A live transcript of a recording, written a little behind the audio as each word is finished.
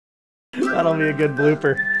That'll be a good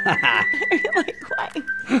blooper. Like, why?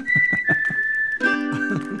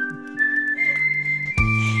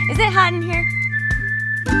 Is it hot in here?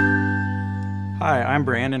 Hi, I'm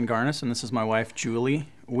Brandon Garnis, and this is my wife, Julie.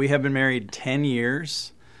 We have been married 10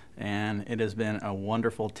 years, and it has been a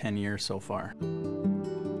wonderful 10 years so far.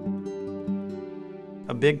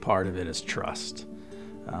 A big part of it is trust.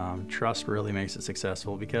 Trust really makes it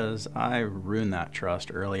successful because I ruined that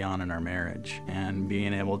trust early on in our marriage, and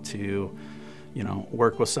being able to,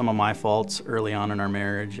 work with some of my faults early on in our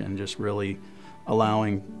marriage and just really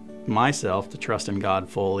allowing myself to trust in God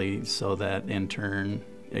fully so that in turn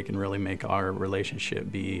it can really make our relationship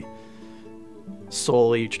be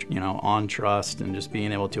solely, on trust and just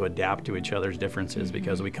being able to adapt to each other's differences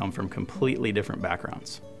because we come from completely different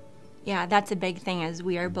backgrounds. Yeah, that's a big thing, is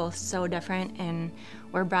we are both so different and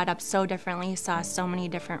we're brought up so differently, saw so many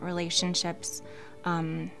different relationships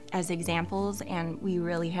as examples, and we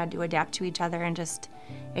really had to adapt to each other and just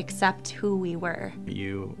accept who we were.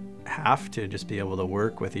 You have to just be able to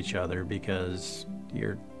work with each other because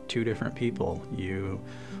you're two different people. You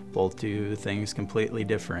both do things completely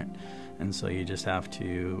different, and so you just have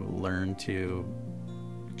to learn to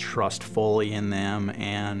trust fully in them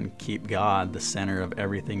and keep God the center of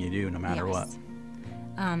everything you do, no matter what.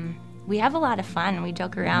 We have a lot of fun. We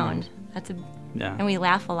joke around. And we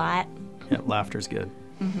laugh a lot. Yeah, laughter's good.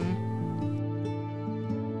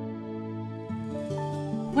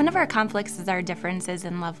 One of our conflicts is our differences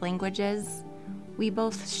in love languages. We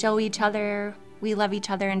both show each other we love each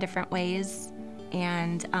other in different ways,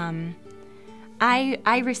 and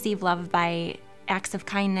I receive love by acts of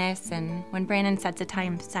kindness, and when Brandon sets a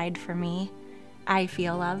time aside for me, I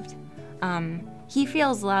feel loved. He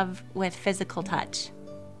feels love with physical touch,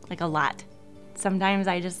 like a lot. Sometimes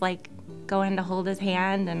I just go in to hold his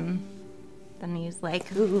hand, and then he's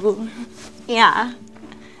like, ooh, yeah.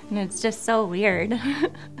 And it's just so weird.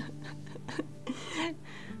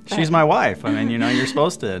 She's my wife. I mean, you're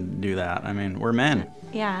supposed to do that. I mean, we're men.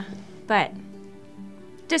 Yeah, but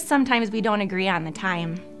just sometimes we don't agree on the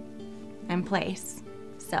time and place.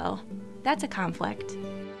 So that's a conflict.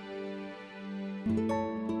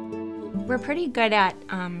 We're pretty good at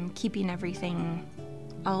keeping everything,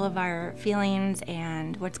 all of our feelings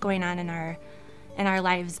and what's going on in our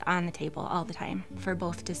lives on the table all the time for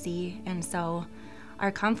both to see. And so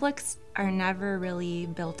our conflicts are never really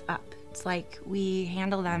built up. It's like we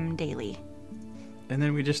handle them daily. And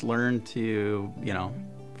then we just learn to,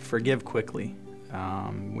 forgive quickly.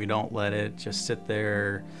 We don't let it just sit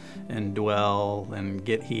there and dwell and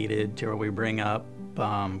get heated to where we bring up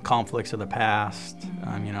conflicts of the past.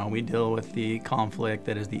 We deal with the conflict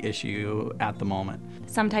that is the issue at the moment.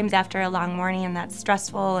 Sometimes after a long morning and that's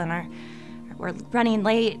stressful and we're running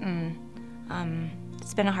late and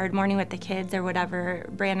it's been a hard morning with the kids or whatever,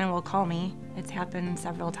 Brandon will call me. It's happened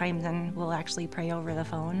several times, and we'll actually pray over the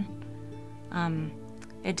phone.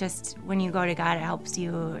 It just, when you go to God, it helps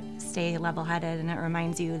you stay level-headed, and it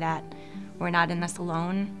reminds you that we're not in this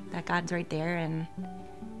alone, that God's right there,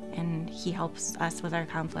 and He helps us with our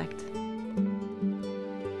conflict.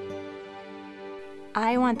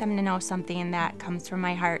 I want them to know something that comes from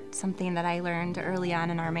my heart, something that I learned early on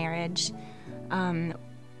in our marriage.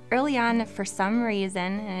 Early on, for some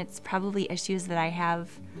reason, and it's probably issues that I have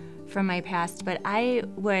from my past, but I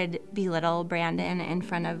would belittle Brandon in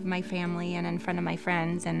front of my family and in front of my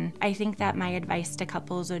friends, and I think that my advice to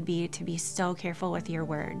couples would be to be so careful with your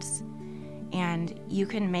words. And you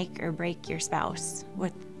can make or break your spouse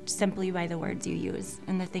simply by the words you use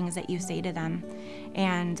and the things that you say to them.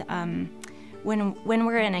 And when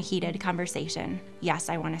we're in a heated conversation, yes,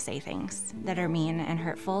 I want to say things that are mean and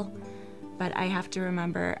hurtful, but I have to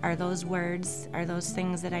remember, are those words, are those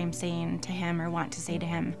things that I'm saying to him or want to say to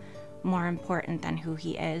him more important than who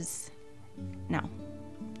he is? No,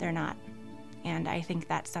 they're not. And I think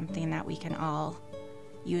that's something that we can all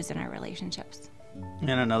use in our relationships. And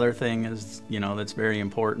another thing is, that's very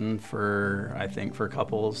important for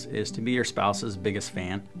couples is to be your spouse's biggest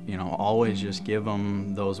fan. Always just give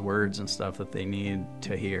them those words and stuff that they need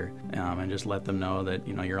to hear, and just let them know that,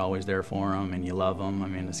 you're always there for them and you love them. I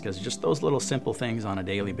mean, it's because just those little simple things on a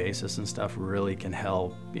daily basis and stuff really can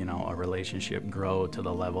help, a relationship grow to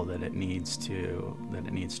the level that it needs to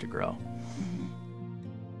grow.